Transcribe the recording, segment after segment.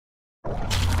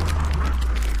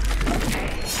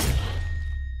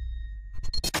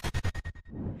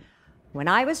When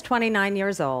I was 29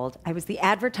 years old, I was the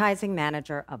advertising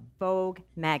manager of Vogue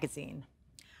magazine.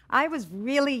 I was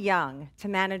really young to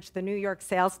manage the New York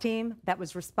sales team that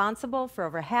was responsible for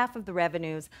over half of the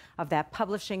revenues of that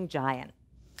publishing giant.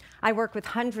 I worked with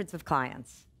hundreds of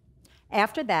clients.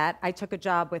 After that, I took a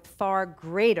job with far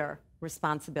greater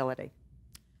responsibility.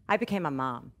 I became a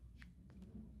mom.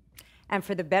 And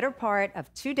for the better part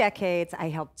of 2 decades, I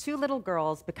helped 2 little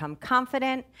girls become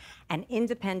confident and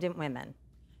independent women.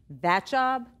 That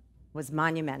job was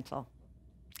monumental.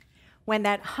 When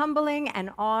that humbling and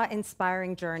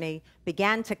awe-inspiring journey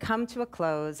began to come to a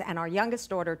close and our youngest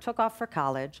daughter took off for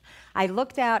college, I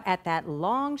looked out at that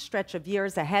long stretch of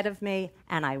years ahead of me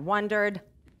and I wondered,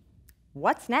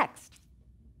 what's next?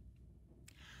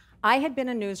 I had been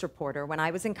a news reporter when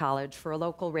I was in college for a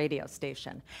local radio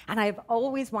station, and I've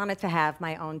always wanted to have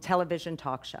my own television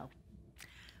talk show.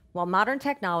 Well, modern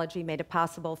technology made it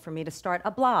possible for me to start a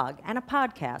blog and a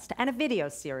podcast and a video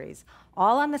series,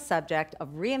 all on the subject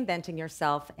of reinventing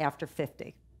yourself after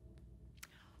 50.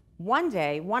 One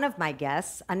day, one of my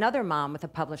guests, another mom with a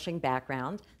publishing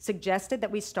background, suggested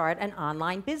that we start an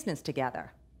online business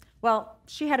together. Well,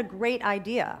 she had a great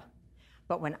idea.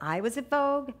 But when I was at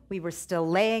Vogue, we were still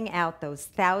laying out those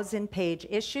 1,000-page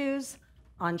issues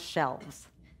on shelves.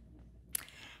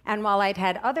 And while I'd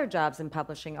had other jobs in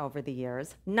publishing over the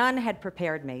years, none had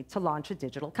prepared me to launch a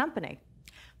digital company.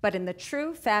 But in the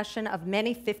true fashion of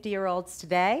many 50-year-olds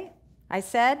today, I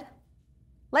said,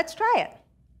 let's try it.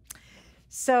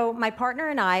 So my partner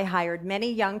and I hired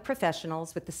many young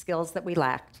professionals with the skills that we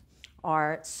lacked.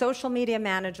 Our social media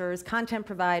managers, content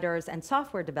providers, and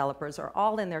software developers are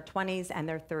all in their 20s and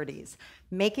their 30s,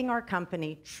 making our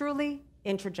company truly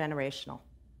intergenerational.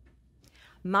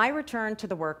 My return to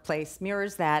the workplace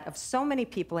mirrors that of so many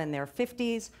people in their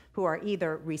 50s who are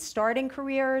either restarting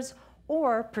careers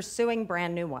or pursuing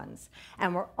brand new ones.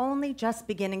 And we're only just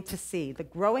beginning to see the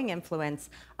growing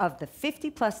influence of the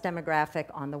 50-plus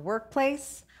demographic on the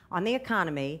workplace, on the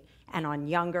economy, and on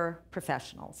younger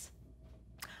professionals.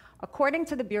 According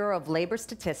to the Bureau of Labor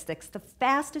Statistics, the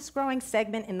fastest growing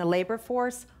segment in the labor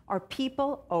force are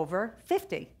people over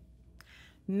 50.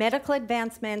 Medical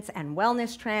advancements and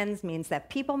wellness trends means that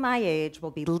people my age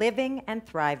will be living and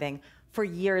thriving for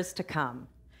years to come.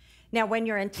 Now, when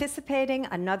you're anticipating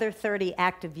another 30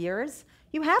 active years,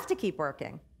 you have to keep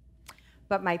working.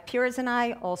 But my peers and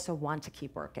I also want to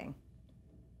keep working.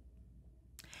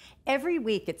 Every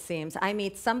week, it seems, I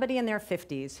meet somebody in their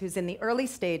 50s who's in the early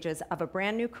stages of a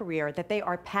brand new career that they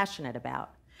are passionate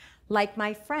about. Like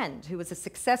my friend, who was a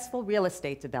successful real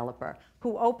estate developer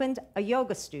who opened a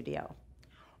yoga studio.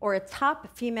 Or a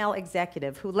top female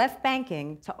executive who left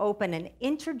banking to open an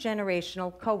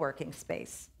intergenerational co-working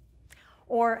space.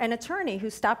 Or an attorney who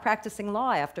stopped practicing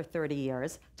law after 30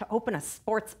 years to open a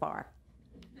sports bar.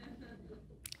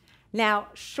 Now,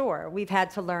 sure, we've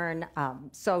had to learn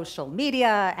social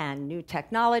media and new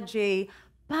technology,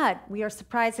 but we are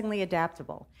surprisingly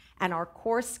adaptable. And our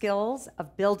core skills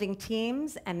of building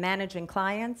teams and managing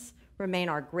clients remain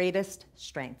our greatest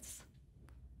strengths.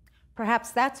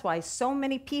 Perhaps that's why so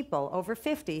many people over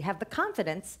 50 have the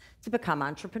confidence to become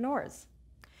entrepreneurs.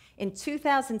 In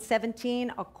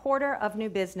 2017, a quarter of new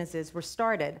businesses were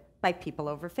started by people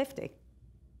over 50.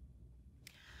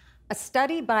 A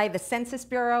study by the Census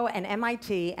Bureau and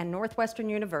MIT and Northwestern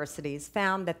universities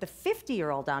found that the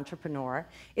 50-year-old entrepreneur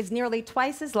is nearly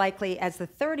twice as likely as the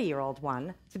 30-year-old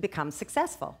one to become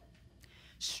successful.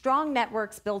 Strong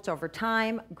networks built over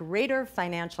time, greater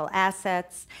financial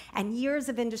assets, and years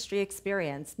of industry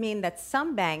experience mean that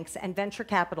some banks and venture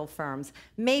capital firms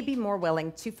may be more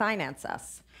willing to finance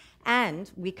us.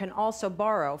 And we can also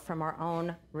borrow from our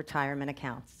own retirement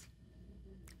accounts.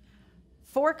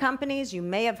 4 companies you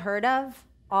may have heard of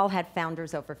all had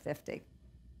founders over 50.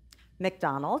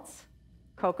 McDonald's,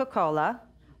 Coca-Cola,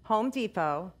 Home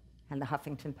Depot, and the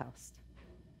Huffington Post.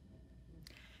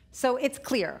 So it's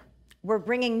clear, we're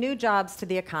bringing new jobs to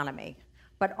the economy.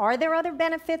 But are there other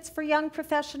benefits for young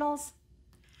professionals?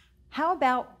 How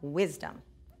about wisdom?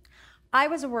 I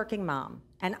was a working mom,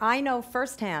 and I know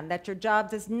firsthand that your job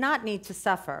does not need to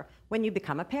suffer when you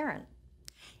become a parent.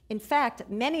 In fact,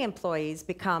 many employees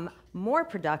become more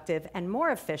productive and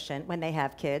more efficient when they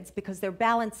have kids because they're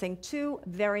balancing 2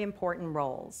 very important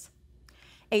roles.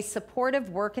 A supportive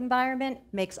work environment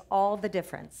makes all the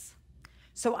difference.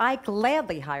 So I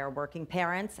gladly hire working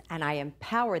parents and I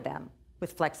empower them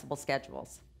with flexible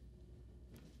schedules.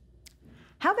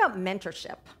 How about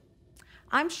mentorship?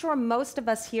 I'm sure most of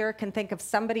us here can think of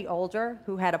somebody older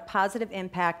who had a positive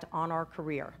impact on our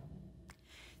career.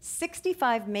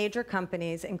 65 major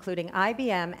companies, including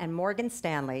IBM and Morgan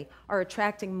Stanley, are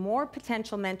attracting more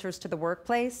potential mentors to the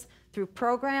workplace through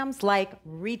programs like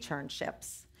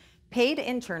returnships, paid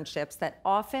internships that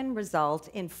often result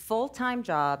in full-time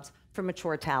jobs for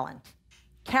mature talent.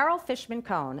 Carol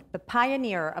Fishman-Cohn, the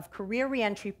pioneer of career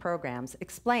reentry programs,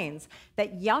 explains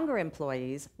that younger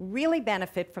employees really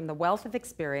benefit from the wealth of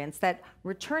experience that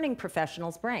returning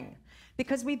professionals bring,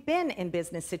 because we've been in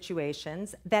business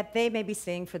situations that they may be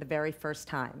seeing for the very first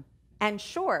time. And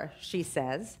sure, she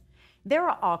says, there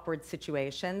are awkward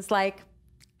situations like,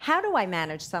 how do I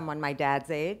manage someone my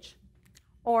dad's age?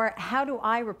 Or how do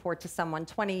I report to someone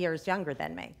 20 years younger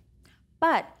than me?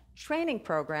 But training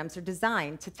programs are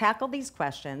designed to tackle these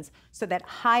questions so that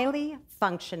highly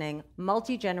functioning,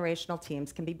 multi-generational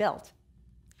teams can be built.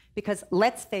 Because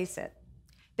let's face it,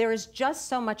 there is just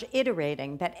so much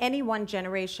iterating that any one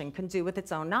generation can do with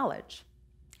its own knowledge.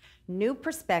 New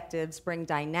perspectives bring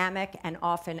dynamic and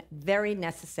often very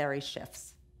necessary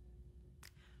shifts.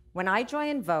 When I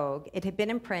joined Vogue, it had been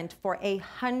in print for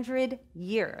 100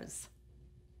 years.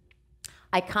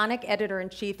 Iconic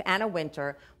editor-in-chief Anna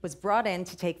Wintour was brought in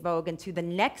to take Vogue into the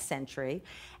next century,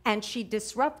 and she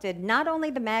disrupted not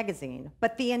only the magazine,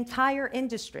 but the entire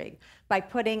industry by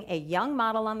putting a young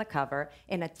model on the cover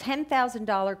in a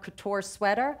 $10,000 couture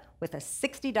sweater with a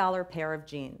 $60 pair of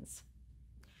jeans.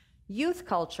 Youth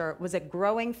culture was a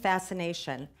growing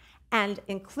fascination, and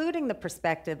including the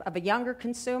perspective of a younger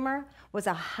consumer was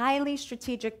a highly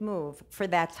strategic move for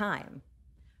that time.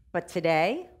 But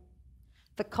today,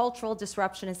 the cultural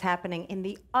disruption is happening in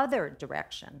the other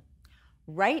direction.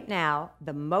 Right now,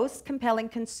 the most compelling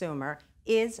consumer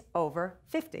is over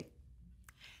 50.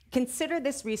 Consider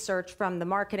this research from the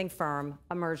marketing firm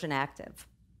Immersion Active.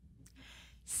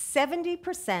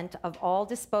 70% of all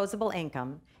disposable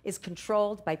income is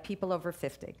controlled by people over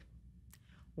 50.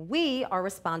 We are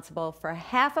responsible for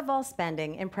half of all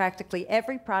spending in practically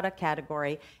every product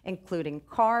category, including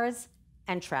cars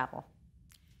and travel.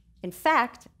 In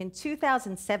fact, in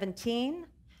 2017,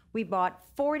 we bought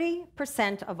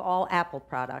 40% of all Apple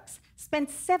products, spent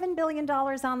 $7 billion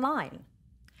online,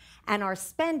 and our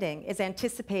spending is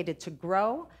anticipated to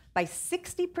grow by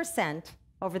 60%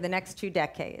 over the next 2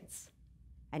 decades.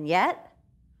 And yet,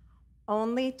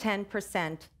 only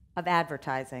 10% of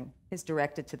advertising is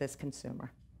directed to this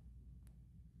consumer.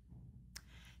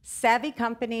 Savvy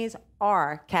companies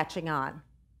are catching on.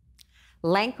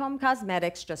 Lancome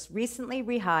Cosmetics just recently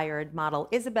rehired model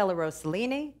Isabella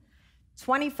Rossellini,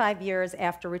 25 years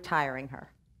after retiring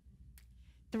her.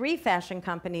 3 fashion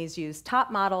companies use top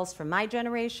models from my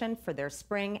generation for their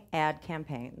spring ad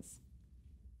campaigns.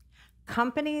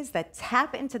 Companies that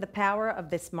tap into the power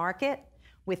of this market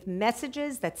with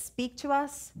messages that speak to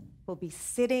us will be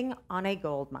sitting on a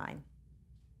gold mine.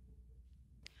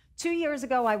 2 years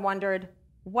ago, I wondered,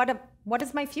 what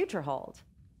does my future hold?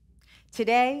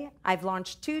 Today, I've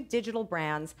launched 2 digital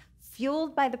brands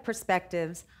fueled by the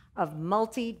perspectives of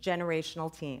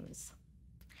multi-generational teams.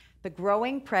 The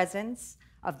growing presence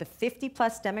of the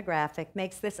 50-plus demographic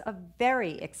makes this a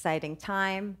very exciting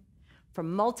time for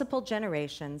multiple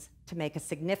generations to make a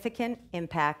significant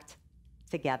impact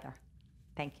together.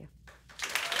 Thank you.